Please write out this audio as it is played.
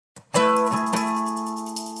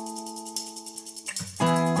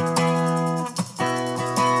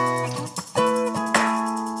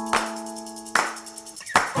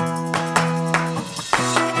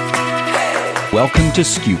Welcome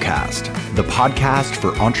to SKUcast, the podcast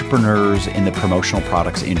for entrepreneurs in the promotional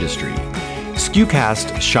products industry.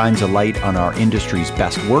 SKUcast shines a light on our industry's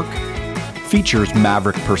best work, features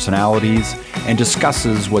maverick personalities, and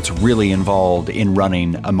discusses what's really involved in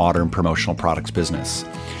running a modern promotional products business.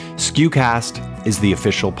 SKUcast is the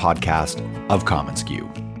official podcast of commonsku.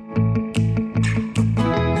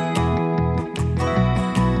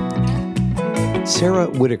 Sarah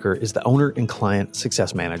Whitaker is the owner and client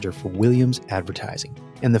success manager for Williams Advertising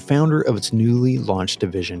and the founder of its newly launched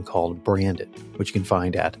division called Branded, which you can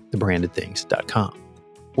find at thebrandedthings.com.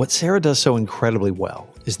 What Sarah does so incredibly well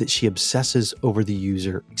is that she obsesses over the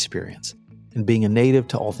user experience. And being a native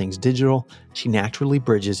to all things digital, she naturally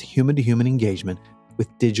bridges human-to-human engagement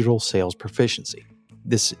with digital sales proficiency.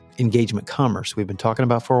 This engagement commerce we've been talking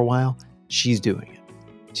about for a while, she's doing it.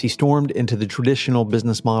 She stormed into the traditional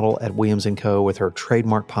business model at Williams & Co. with her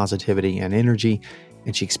trademark positivity and energy,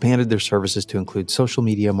 and she expanded their services to include social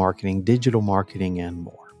media marketing, digital marketing, and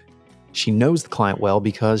more. She knows the client well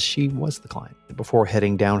because she was the client. Before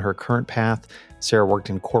heading down her current path, Sarah worked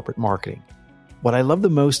in corporate marketing. What I love the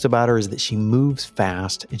most about her is that she moves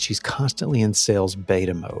fast and she's constantly in sales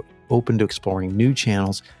beta mode, open to exploring new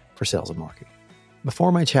channels for sales and marketing.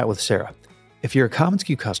 Before my chat with Sarah, if you're a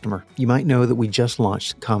commonsku customer, you might know that we just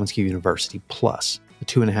launched commonsku University Plus, a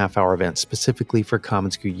 2.5-hour event specifically for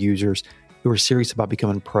commonsku users who are serious about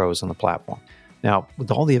becoming pros on the platform. Now,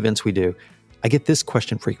 with all the events we do, I get this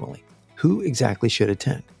question frequently: who exactly should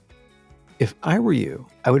attend? If I were you,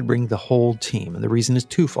 I would bring the whole team, and the reason is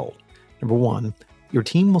twofold. Number one, your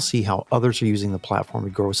team will see how others are using the platform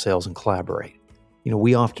to grow sales and collaborate.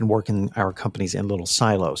 We often work in our companies in little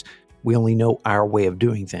silos. We only know our way of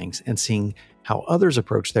doing things, and seeing how others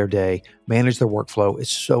approach their day, manage their workflow is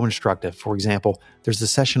so instructive. For example, there's a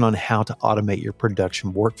session on how to automate your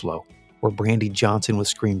production workflow, where Brandy Johnson with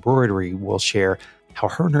Screen Embroidery will share how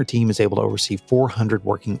her and her team is able to oversee 400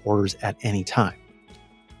 working orders at any time.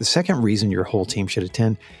 The second reason your whole team should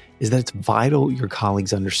attend is that it's vital your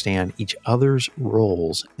colleagues understand each other's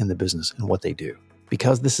roles in the business and what they do.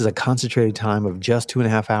 Because this is a concentrated time of just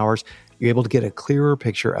 2.5 hours, you're able to get a clearer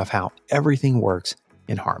picture of how everything works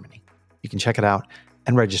in harmony. You can check it out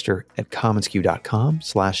and register at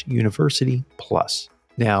commonsku.com/university plus.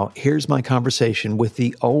 Now, here's my conversation with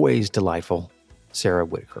the always delightful Sarah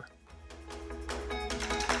Whitaker.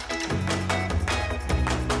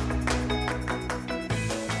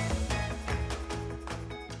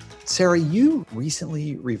 Sarah, you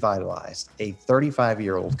recently revitalized a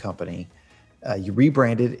 35-year-old company. You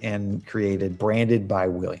rebranded and created Branded by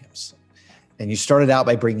Williams. And you started out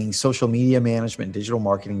by bringing social media management and digital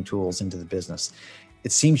marketing tools into the business.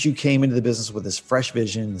 It seems you came into the business with this fresh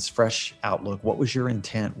vision, this fresh outlook. What was your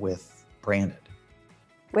intent with Branded?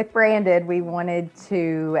 With Branded, we wanted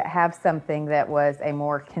to have something that was a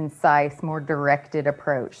more concise, more directed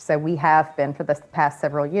approach. So we have been, for the past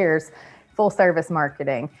several years, full service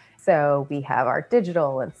marketing. So we have our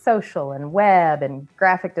digital and social and web and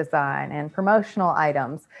graphic design and promotional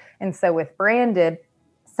items. And so with Branded,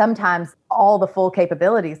 sometimes all the full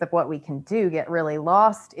capabilities of what we can do get really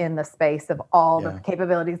lost in the space of all the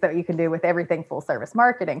capabilities that you can do with everything full service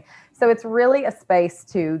marketing. So it's really a space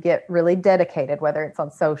to get really dedicated, whether it's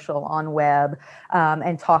on social, on web,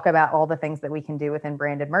 and talk about all the things that we can do within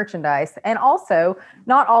branded merchandise. And also,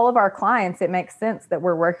 not all of our clients, it makes sense that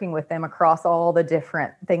we're working with them across all the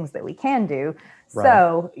different things that we can do. Right.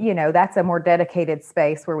 So, that's a more dedicated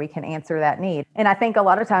space where we can answer that need. And I think a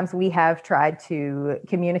lot of times we have tried to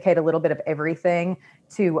communicate a little bit of everything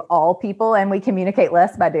to all people, and we communicate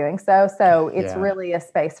less by doing so. So it's really a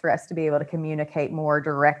space for us to be able to communicate more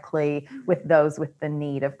directly with those with the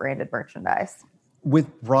need of branded merchandise.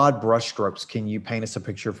 With broad brushstrokes, can you paint us a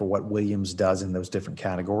picture for what Williams does in those different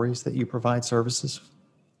categories that you provide services?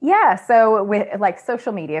 Yeah. So with like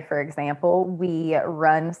social media, for example, we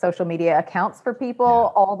run social media accounts for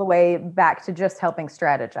people all the way back to just helping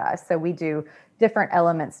strategize. So we do different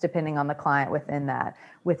elements depending on the client within that.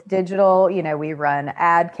 With digital, we run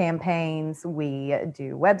ad campaigns, we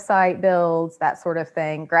do website builds, that sort of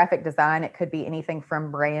thing. Graphic design, it could be anything from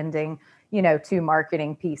branding, to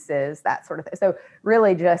marketing pieces, that sort of thing. So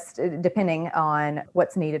really just depending on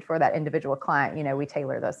what's needed for that individual client, we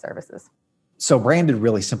tailor those services. So Branded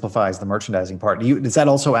really simplifies the merchandising part. Does that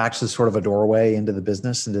also act as sort of a doorway into the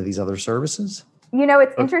business, into these other services?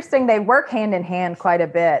 It's interesting. They work hand in hand quite a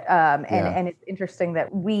bit. And it's interesting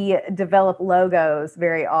that we develop logos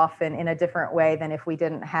very often in a different way than if we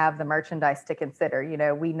didn't have the merchandise to consider.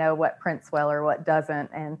 We know what prints well or what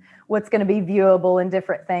doesn't, and what's going to be viewable in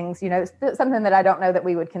different things. It's something that I don't know that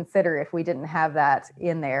we would consider if we didn't have that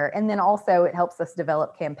in there. And then also it helps us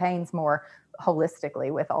develop campaigns more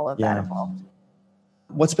holistically with all of that involved.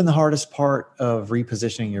 What's been the hardest part of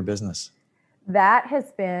repositioning your business? That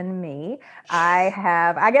has been me.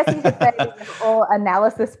 I guess you could say, whole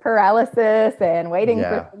analysis paralysis and waiting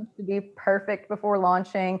for things to be perfect before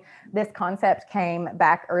launching. This concept came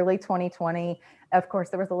back early 2020. Of course,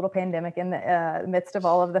 there was a little pandemic in the midst of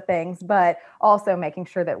all of the things, but also making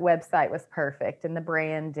sure that website was perfect and the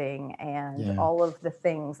branding and all of the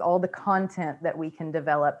things, all the content that we can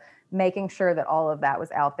develop, making sure that all of that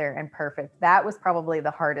was out there and perfect. That was probably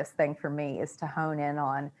the hardest thing for me, is to hone in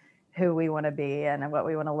on who we want to be and what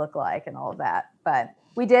we want to look like and all of that. But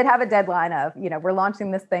we did have a deadline of, we're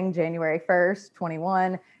launching this thing January 1st,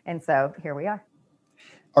 21. And so here we are.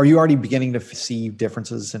 Are you already beginning to see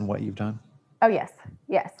differences in what you've done? Oh, yes.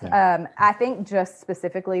 Yes. Yeah. I think just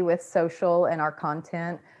specifically with social and our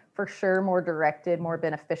content, for sure, more directed, more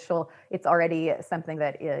beneficial. It's already something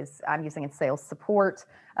that I'm using in sales support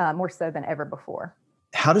more so than ever before.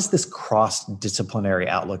 How does this cross-disciplinary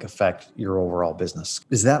outlook affect your overall business?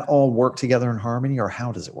 Does that all work together in harmony, or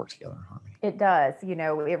how does it work together in harmony? It does.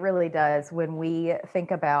 It really does. When we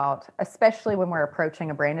think about, especially when we're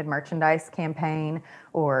approaching a branded merchandise campaign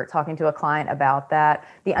or talking to a client about that,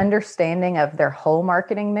 the understanding of their whole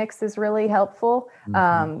marketing mix is really helpful.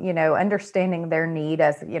 Mm-hmm. Understanding their need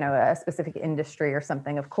as, a specific industry or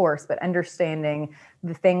something, of course, but understanding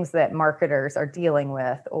the things that marketers are dealing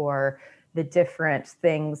with, or the different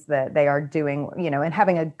things that they are doing, and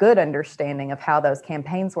having a good understanding of how those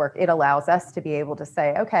campaigns work. It allows us to be able to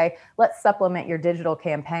say, okay, let's supplement your digital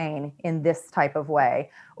campaign in this type of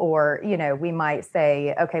way. Or, we might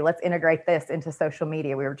say, okay, let's integrate this into social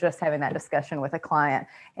media. We were just having that discussion with a client,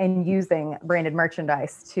 and using branded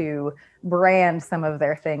merchandise to brand some of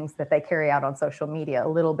their things that they carry out on social media a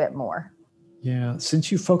little bit more. Yeah. Since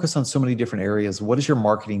you focus on so many different areas, what does your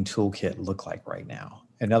marketing toolkit look like right now?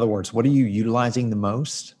 In other words, what are you utilizing the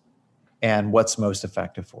most, and what's most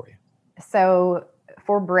effective for you? So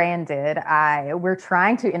for branded, we're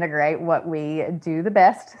trying to integrate what we do the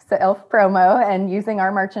best, self promo and using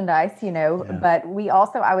our merchandise, but we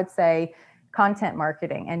also, I would say, content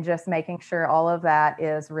marketing and just making sure all of that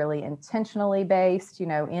is really intentionally based,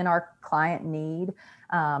 in our client need,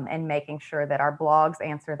 and making sure that our blogs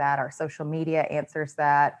answer that, our social media answers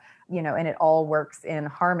that, and it all works in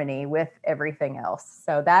harmony with everything else.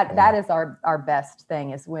 So that is our best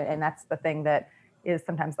thing, and that's the thing that is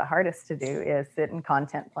sometimes the hardest to do, is sit and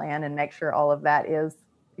content plan and make sure all of that is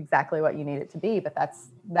exactly what you need it to be. But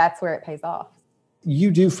that's where it pays off.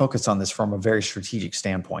 You do focus on this from a very strategic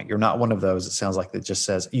standpoint. You're not one of those, it sounds like, that just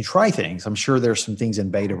says, you try things. I'm sure there's some things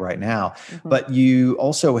in beta right now, but you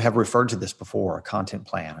also have referred to this before, a content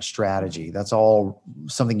plan, a strategy. That's all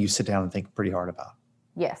something you sit down and think pretty hard about.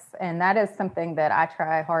 Yes. And that is something that I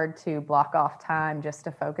try hard to block off time just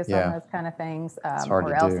to focus on those kind of things,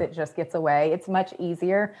 or else it just gets away. It's much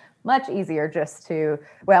easier just to,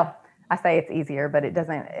 I say it's easier, but it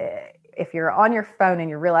doesn't, if you're on your phone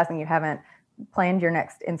and you're realizing you haven't planned your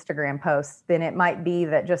next Instagram post, then it might be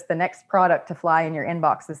that just the next product to fly in your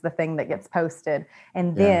inbox is the thing that gets posted.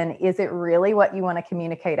 And then is it really what you want to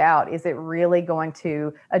communicate out? Is it really going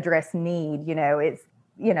to address need?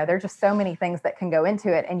 There's just so many things that can go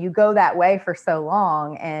into it, and you go that way for so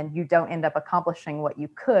long and you don't end up accomplishing what you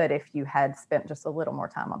could if you had spent just a little more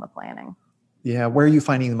time on the planning. Yeah. Where are you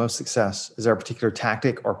finding the most success? Is there a particular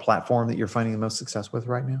tactic or platform that you're finding the most success with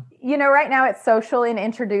right now? Right now it's social, and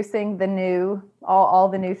introducing all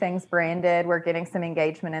the new things branded. We're getting some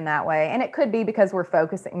engagement in that way. And it could be because we're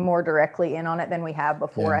focusing more directly in on it than we have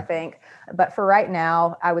before, I think. But for right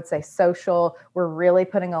now, I would say social. We're really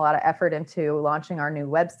putting a lot of effort into launching our new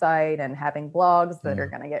website and having blogs that are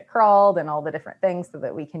going to get crawled and all the different things so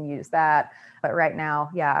that we can use that. But right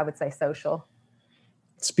now, I would say social.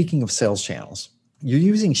 Speaking of sales channels, you're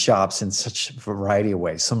using shops in such a variety of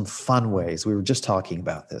ways, some fun ways. We were just talking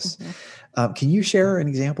about this. Can you share an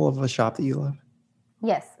example of a shop that you love?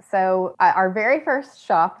 Yes. So our very first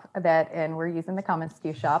shop and we're using the common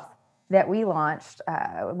SKU shops that we launched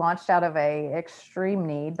out of a extreme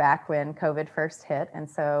need back when COVID first hit. And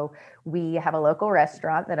so we have a local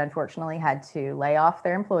restaurant that unfortunately had to lay off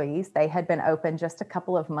their employees. They had been open just a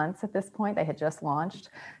couple of months at this point. They had just launched.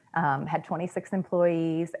 Had 26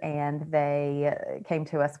 employees, and they came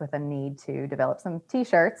to us with a need to develop some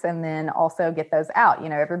t-shirts and then also get those out.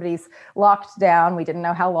 Everybody's locked down. We didn't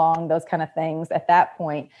know how long, those kind of things at that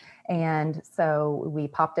point. And so we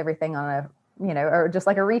popped everything on or just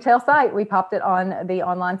like a retail site, we popped it on the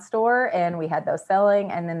online store, and we had those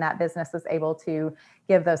selling. And then that business was able to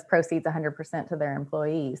give those proceeds 100% to their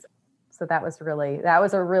employees. So that was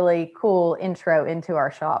a really cool intro into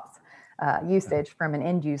our shops. usage from an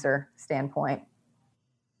end user standpoint.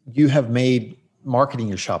 You have made marketing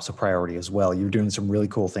your shops a priority as well. You're doing some really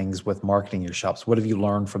cool things with marketing your shops. What have you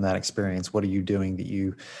learned from that experience? What are you doing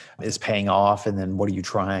that is paying off? And then what are you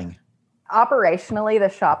trying? Operationally, the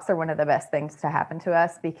shops are one of the best things to happen to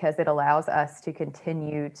us because it allows us to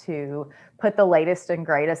continue to put the latest and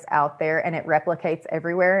greatest out there, and it replicates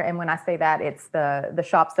everywhere. And when I say that, it's the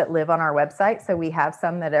shops that live on our website. So we have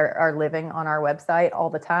some that are living on our website all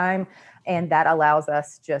the time. And that allows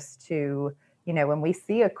us just to, when we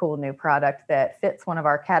see a cool new product that fits one of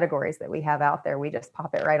our categories that we have out there, we just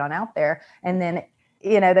pop it right on out there. And then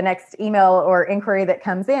the next email or inquiry that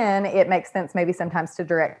comes in, it makes sense maybe sometimes to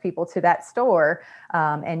direct people to that store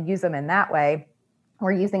and use them in that way.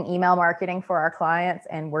 We're using email marketing for our clients,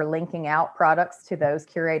 and we're linking out products to those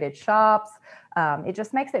curated shops. It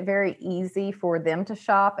just makes it very easy for them to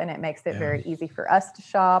shop, and it makes it very easy for us to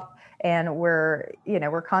shop. And we're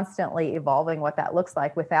constantly evolving what that looks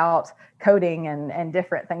like without coding and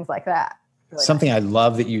different things like that. Really something nice. I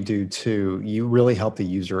love that you do too. You really help the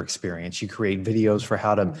user experience. You create videos for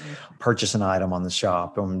how to purchase an item on the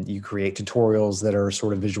shop. You create tutorials that are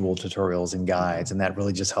sort of visual tutorials and guides. And that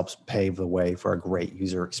really just helps pave the way for a great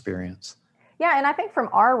user experience. Yeah. And I think from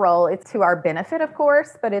our role, it's to our benefit, of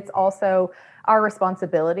course, but it's also our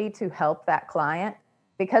responsibility to help that client.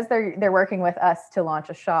 Because they're working with us to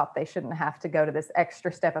launch a shop, they shouldn't have to go to this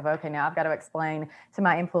extra step of, okay, now I've got to explain to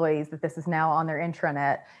my employees that this is now on their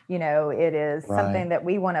intranet. It is something that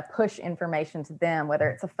we want to push information to them, whether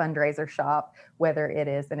it's a fundraiser shop, whether it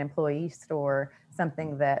is an employee store,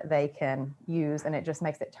 something that they can use, and it just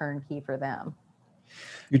makes it turnkey for them.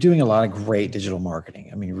 You're doing a lot of great digital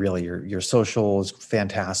marketing. I mean, really, your social is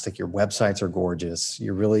fantastic. Your websites are gorgeous.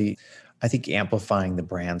 You're really, I think, amplifying the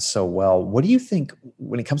brand so well. What do you think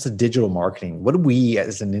when it comes to digital marketing? What do we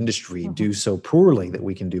as an industry do so poorly that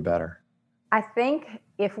we can do better? I think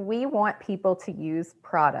if we want people to use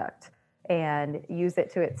product and use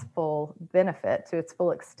it to its full benefit, to its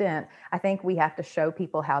full extent, I think we have to show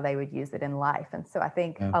people how they would use it in life. And so I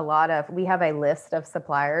think we have a list of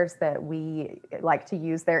suppliers that we like to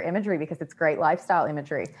use their imagery because it's great lifestyle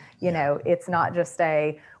imagery. It's not just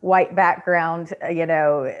a white background,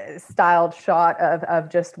 styled shot of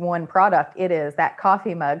just one product. It is that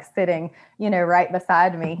coffee mug sitting, right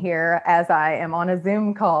beside me here as I am on a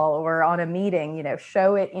Zoom call or on a meeting.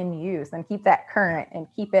 Show it in use and keep that current and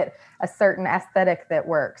keep it a certain aesthetic that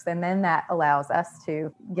works. And then that allows us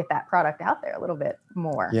to get that product out there a little bit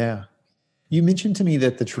more. Yeah. You mentioned to me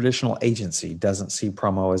that the traditional agency doesn't see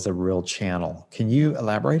promo as a real channel. Can you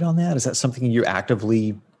elaborate on that? Is that something you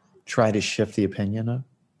actively try to shift the opinion of?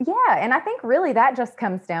 Yeah. And I think really that just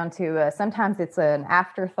comes down to sometimes it's an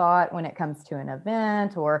afterthought when it comes to an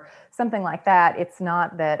event or something like that. It's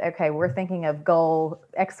not that, okay, we're thinking of goal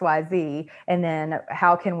XYZ, and then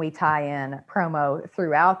how can we tie in promo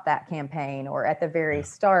throughout that campaign or at the very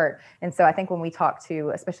start? And so I think when we talk to,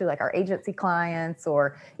 especially like our agency clients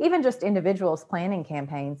or even just individuals planning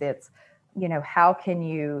campaigns, it's, how can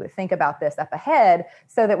you think about this up ahead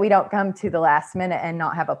so that we don't come to the last minute and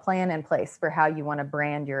not have a plan in place for how you want to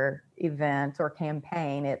brand your event or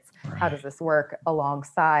campaign? It's how does this work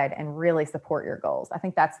alongside and really support your goals? I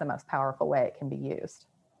think that's the most powerful way it can be used.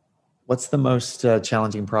 What's the most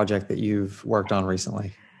challenging project that you've worked on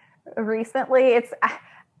recently? Recently,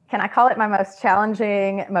 can I call it my most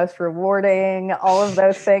challenging, most rewarding, all of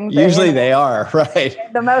those things? Usually they are, right?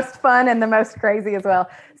 The most fun and the most crazy as well.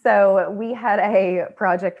 So we had a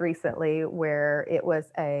project recently where it was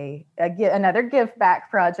another give back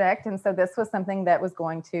project. And so this was something that was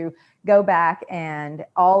going to go back, and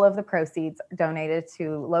all of the proceeds donated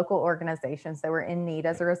to local organizations that were in need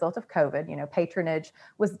as a result of COVID. Patronage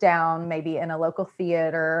was down maybe in a local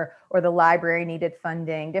theater, or the library needed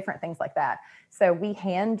funding, different things like that. So we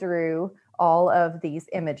hand drew all of these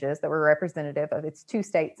images that were representative of its 2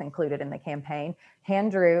 states included in the campaign, hand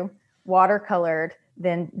drew, watercolored,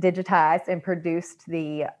 then digitized and produced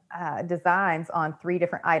the designs on 3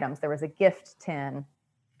 different items. There was a gift tin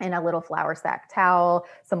and a little flour sack towel,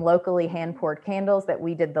 some locally hand poured candles that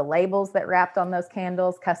we did the labels that wrapped on those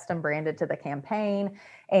candles, custom branded to the campaign.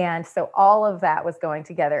 And so all of that was going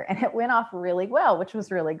together, and it went off really well, which was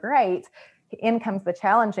really great. In comes the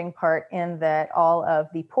challenging part in that all of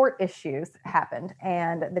the port issues happened,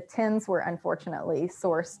 and the tins were unfortunately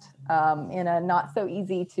sourced in a not so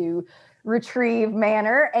easy to retrieve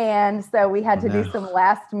manner. And so we had to do some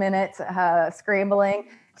last minute scrambling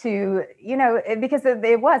to, because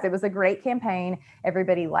it was a great campaign.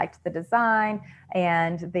 Everybody liked the design,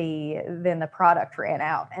 and then the product ran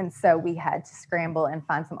out. And so we had to scramble and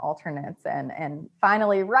find some alternates. And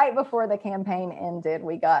finally, right before the campaign ended,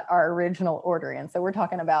 we got our original order in. So we're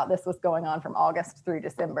talking about this was going on from August through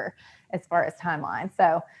December as far as timeline.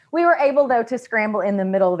 So we were able, though, to scramble in the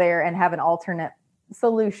middle there and have an alternate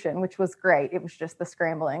solution, which was great. It was just the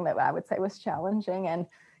scrambling that I would say was challenging. And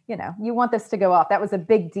you want this to go off. That was a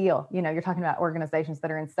big deal. You're talking about organizations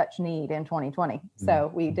that are in such need in 2020.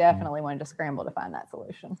 So we definitely wanted to scramble to find that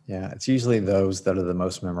solution. Yeah. It's usually those that are the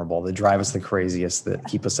most memorable, that drive us the craziest, that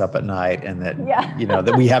keep us up at night, and that,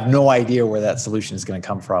 that we have no idea where that solution is going to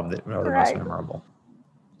come from, that are the most memorable.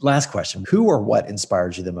 Last question. Who or what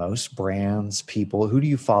inspires you the most? Brands, people? Who do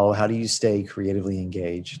you follow? How do you stay creatively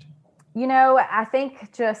engaged? I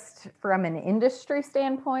think just from an industry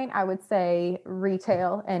standpoint, I would say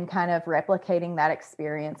retail and kind of replicating that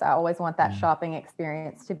experience. I always want that shopping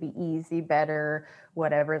experience to be easy, better,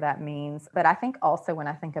 whatever that means. But I think also when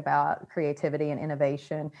I think about creativity and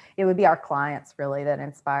innovation, it would be our clients really that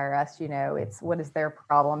inspire us. It's what is their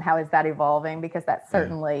problem? How is that evolving? Because that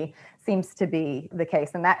certainly seems to be the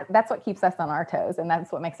case. And that's what keeps us on our toes. And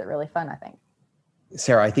that's what makes it really fun, I think.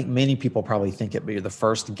 Sarah, I think many people probably think it, but you're the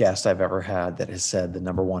first guest I've ever had that has said the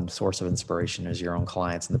number one source of inspiration is your own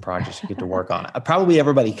clients and the projects you get to work on. Probably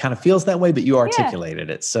everybody kind of feels that way, but you articulated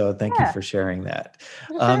it. So thank you for sharing that.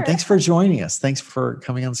 Thanks for joining us. Thanks for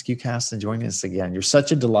coming on SKUcast and joining us again. You're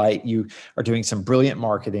such a delight. You are doing some brilliant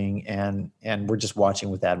marketing, and we're just watching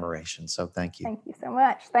with admiration. So thank you. Thank you so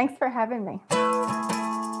much. Thanks for having me.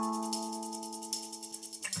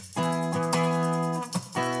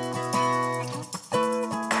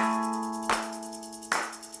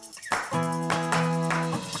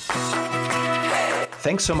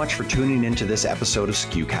 Thanks so much for tuning into this episode of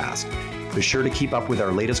SKUcast. Be sure to keep up with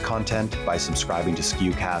our latest content by subscribing to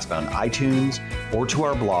SKUcast on iTunes or to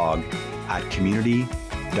our blog at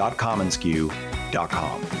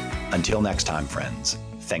community.commonsku.com. Until next time, friends,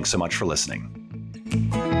 thanks so much for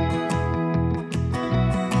listening.